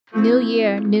New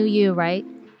year, new you, right?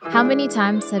 How many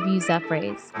times have you used that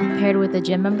phrase, paired with a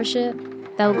gym membership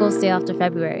that will go stay after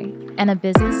February, and a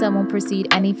business that won't proceed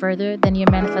any further than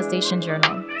your manifestation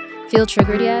journal? Feel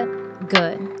triggered yet?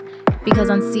 Good. Because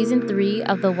on season 3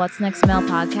 of the What's Next Mail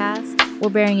podcast, we're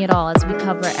bearing it all as we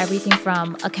cover everything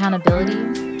from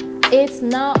accountability. It's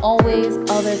not always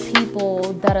other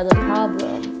people that are the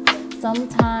problem.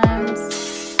 Sometimes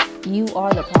you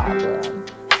are the problem.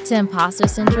 To imposter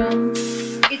syndrome.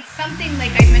 It's something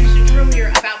like I mentioned earlier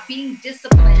about being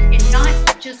disciplined and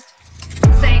not just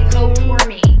saying, oh, poor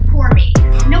me, poor me.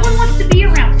 No one wants to be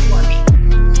around poor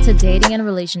me. To dating and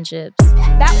relationships.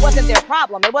 That wasn't their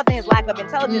problem. It wasn't his lack of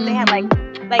intelligence. They had like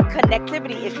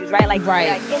connectivity issues, right? Like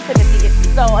intimacy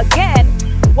issues. So again,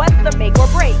 what's the make or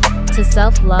break? To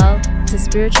self-love, to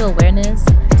spiritual awareness,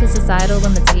 to societal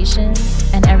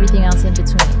limitations, and everything else in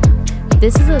between.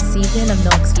 This is a season of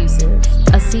no excuses,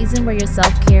 a season where your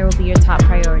self-care will be your top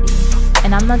priority.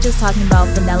 And I'm not just talking about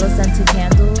vanilla-scented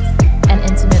candles and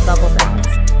intimate bubble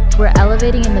baths. We're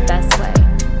elevating in the best way,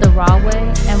 the raw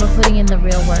way, and we're putting in the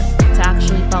real work to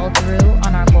actually follow through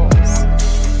on our goals.